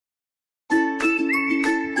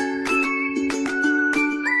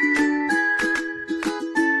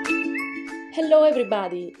Hello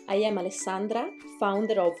everybody, I am Alessandra,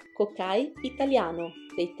 founder of Kokai Italiano,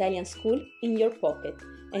 the Italian school in your pocket,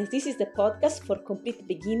 and this is the podcast for complete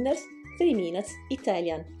beginners, 3 minutes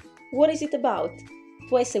Italian. What is it about?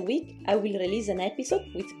 Twice a week I will release an episode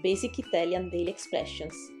with basic Italian daily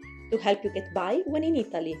expressions to help you get by when in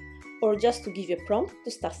Italy, or just to give you a prompt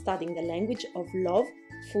to start studying the language of love,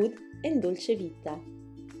 food and dolce vita.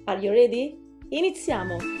 Are you ready?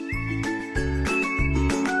 Iniziamo!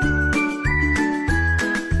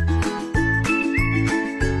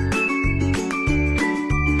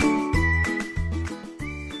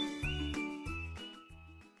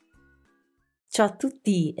 Ciao a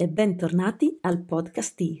tutti e bentornati al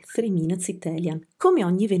podcast di 3 Minutes Italian, come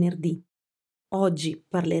ogni venerdì. Oggi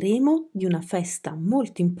parleremo di una festa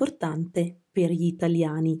molto importante per gli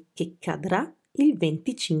italiani che cadrà il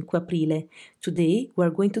 25 aprile. Today we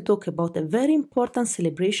are going to talk about a very important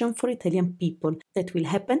celebration for Italian people that will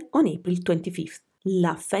happen on April 25th,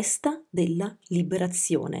 la festa della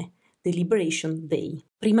liberazione, the Liberation Day.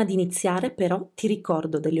 Prima di iniziare però ti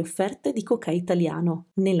ricordo delle offerte di Kokai Italiano.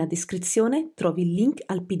 Nella descrizione trovi il link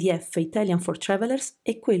al PDF Italian for Travelers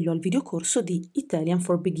e quello al videocorso di Italian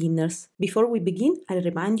for Beginners. Before we begin, I'll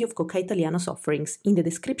remind you of Kokai Italiano's offerings. In the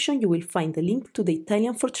description you will find the link to the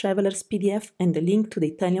Italian for Travelers PDF and the link to the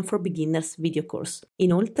Italian for Beginners video course.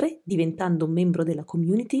 Inoltre, diventando un membro della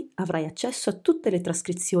community, avrai accesso a tutte le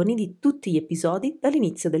trascrizioni di tutti gli episodi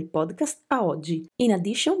dall'inizio del podcast a oggi. In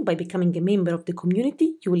addition, by becoming a member of the community,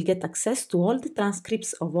 you will get access to all the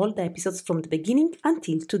transcripts of all the episodes from the beginning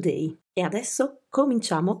until today. E adesso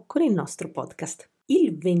cominciamo con il nostro podcast.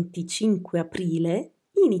 Il 25 aprile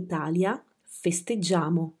in Italia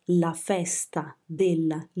festeggiamo la festa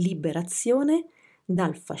della liberazione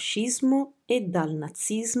dal fascismo e dal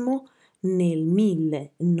nazismo nel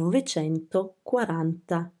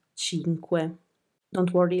 1945.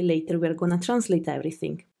 Don't worry, later we are gonna translate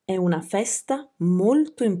everything. È una festa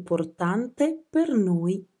molto importante per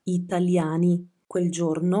noi italiani. Quel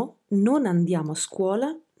giorno non andiamo a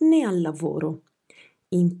scuola né al lavoro.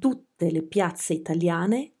 In tutte le piazze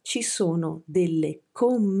italiane ci sono delle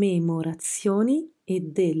commemorazioni e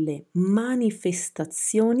delle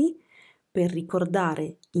manifestazioni per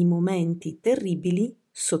ricordare i momenti terribili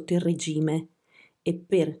sotto il regime e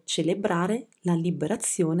per celebrare la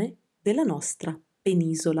liberazione della nostra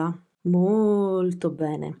penisola. Molto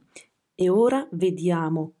bene. E ora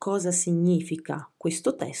vediamo cosa significa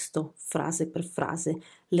questo testo, frase per frase.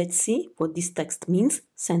 Let's see what this text means,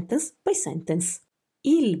 sentence by sentence.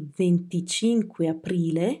 Il 25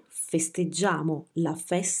 aprile festeggiamo la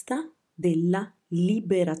festa della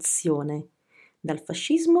liberazione dal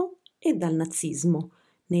fascismo e dal nazismo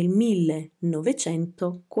nel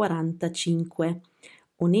 1945.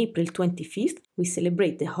 On April 25th, we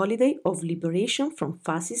celebrate the holiday of liberation from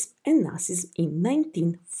fascism and Nazism in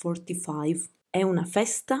 1945. È una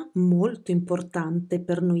festa molto importante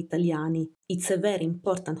per noi italiani. It's a very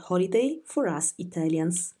important holiday for us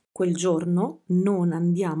Italians. Quel giorno non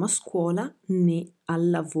andiamo a scuola né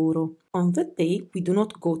al lavoro. On that day, we do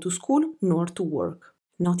not go to school nor to work.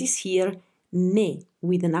 Notice here, né,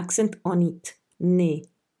 with an accent on it, né.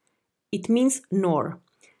 It means nor.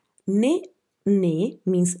 Né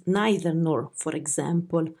means neither nor, for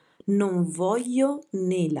example. Non voglio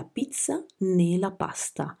né la pizza né la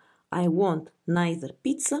pasta. I want neither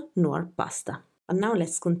pizza nor pasta. And now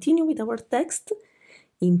let's continue with our text.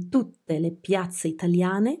 In tutte le piazze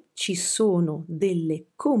italiane ci sono delle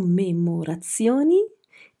commemorazioni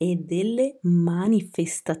e delle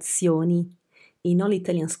manifestazioni. In all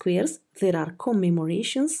Italian squares there are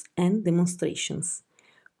commemorations and demonstrations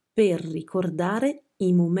per ricordare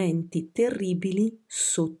i momenti terribili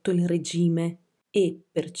sotto il regime e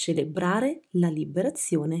per celebrare la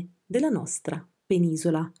liberazione della nostra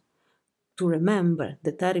penisola. To remember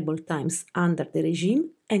the terrible times under the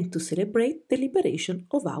regime and to celebrate the liberation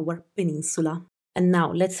of our peninsula. And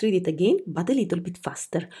now let's read it again, but a little bit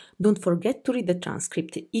faster. Don't forget to read the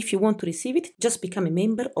transcript. If you want to receive it, just become a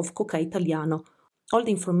member of Kokai Italiano. All the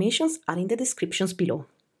informations are in the descriptions below.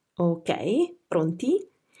 Ok, pronti?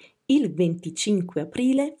 Il 25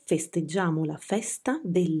 aprile festeggiamo la festa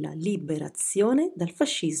della liberazione dal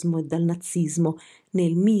fascismo e dal nazismo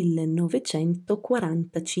nel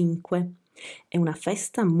 1945. È una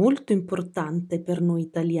festa molto importante per noi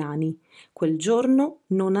italiani. Quel giorno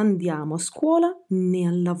non andiamo a scuola né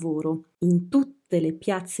al lavoro. In tutte le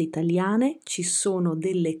piazze italiane ci sono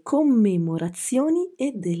delle commemorazioni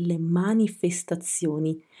e delle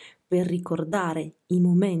manifestazioni per ricordare i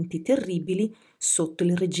momenti terribili sotto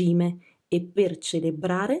il regime e per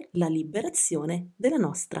celebrare la liberazione della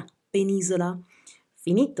nostra penisola.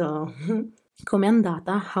 Finito! Com'è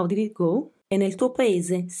andata? How did it go? E nel tuo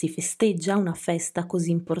paese si festeggia una festa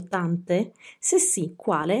così importante? Se sì,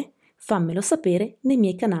 quale? Fammelo sapere nei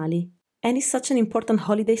miei canali. And is such an important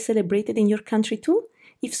holiday celebrated in your country too?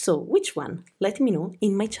 If so, which one? Let me know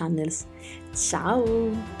in my channels.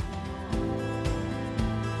 Ciao!